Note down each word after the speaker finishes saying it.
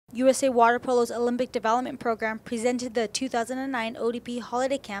USA Water Polo's Olympic Development Program presented the 2009 ODP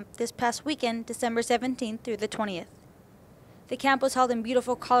Holiday Camp this past weekend, December 17th through the 20th. The camp was held in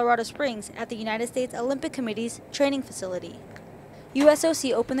beautiful Colorado Springs at the United States Olympic Committee's training facility.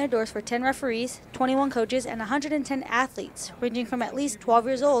 USOC opened their doors for 10 referees, 21 coaches, and 110 athletes, ranging from at least 12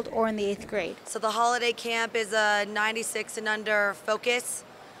 years old or in the 8th grade. So the holiday camp is a 96 and under focus.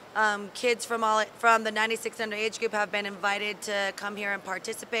 Kids from the 96 and under age group have been invited to come here and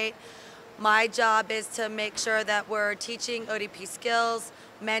participate. My job is to make sure that we're teaching ODP skills,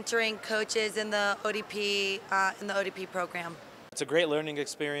 mentoring coaches in the ODP program. It's a great learning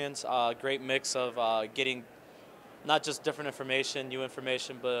experience, a great mix of getting not just different information, new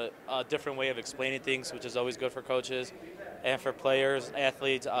information, but a different way of explaining things, which is always good for coaches and for players,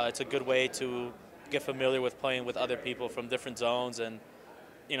 athletes. It's a good way to get familiar with playing with other people from different zones and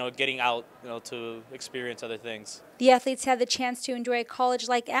getting out, to experience other things. The athletes had the chance to enjoy a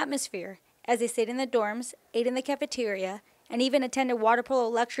college-like atmosphere as they stayed in the dorms, ate in the cafeteria, and even attended water polo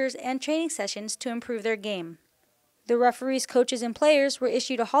lectures and training sessions to improve their game. The referees, coaches, and players were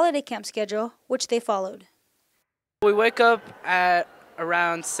issued a holiday camp schedule, which they followed. We wake up at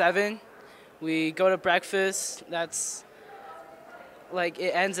around 7. We go to breakfast. That's like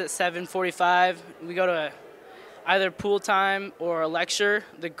it ends at 7:45. We go to either pool time or a lecture.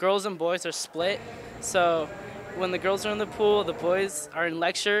 The girls and boys are split. So when the girls are in the pool, the boys are in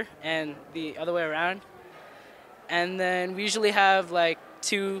lecture and the other way around. And then we usually have like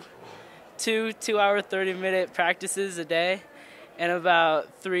two 2-hour, 30-minute practices a day and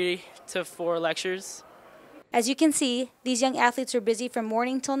about 3 to 4 lectures. As you can see, these young athletes were busy from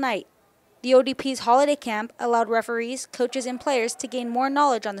morning till night. The ODP's holiday camp allowed referees, coaches, and players to gain more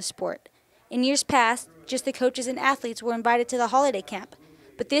knowledge on the sport. In years past, just the coaches and athletes were invited to the holiday camp,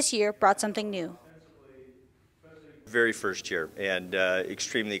 but this year brought something new. Very first year, and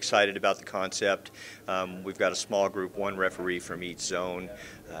extremely excited about the concept. We've got a small group, 1 referee from each zone.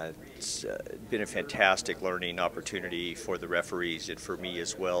 It's been a fantastic learning opportunity for the referees and for me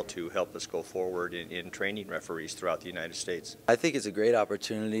as well to help us go forward in training referees throughout the United States. I think it's a great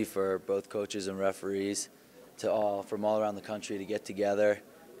opportunity for both coaches and referees from all around the country to get together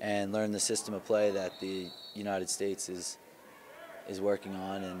and learn the system of play that the United States is working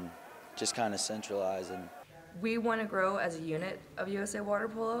on and just kind of centralize. We want to grow as a unit of USA Water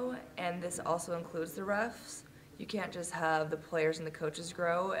Polo, and this also includes the refs. You can't just have the players and the coaches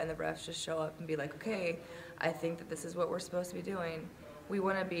grow and the refs just show up and be like, okay, I think that this is what we're supposed to be doing. We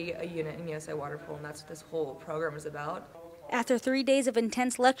want to be a unit in USA Water Polo, and that's what this whole program is about. After 3 days of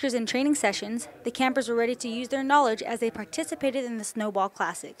intense lectures and training sessions, the campers were ready to use their knowledge as they participated in the Snowball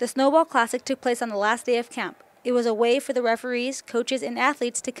Classic. The Snowball Classic took place on the last day of camp. It was a way for the referees, coaches, and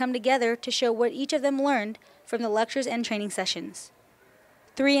athletes to come together to show what each of them learned from the lectures and training sessions.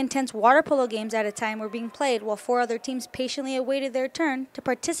 3 intense water polo games at a time were being played while 4 other teams patiently awaited their turn to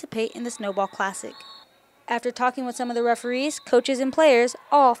participate in the Snowball Classic. After talking with some of the referees, coaches, and players,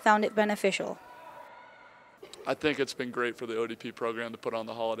 all found it beneficial. I think it's been great for the ODP program to put on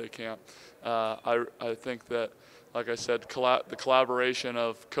the holiday camp. I think that, like I said, the collaboration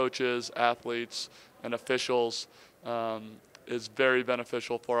of coaches, athletes, and officials is very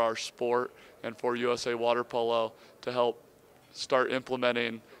beneficial for our sport and for USA Water Polo to help start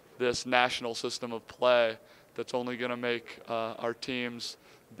implementing this national system of play that's only going to make our teams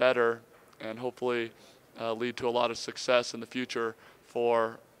better and hopefully lead to a lot of success in the future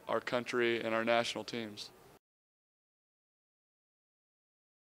for our country and our national teams.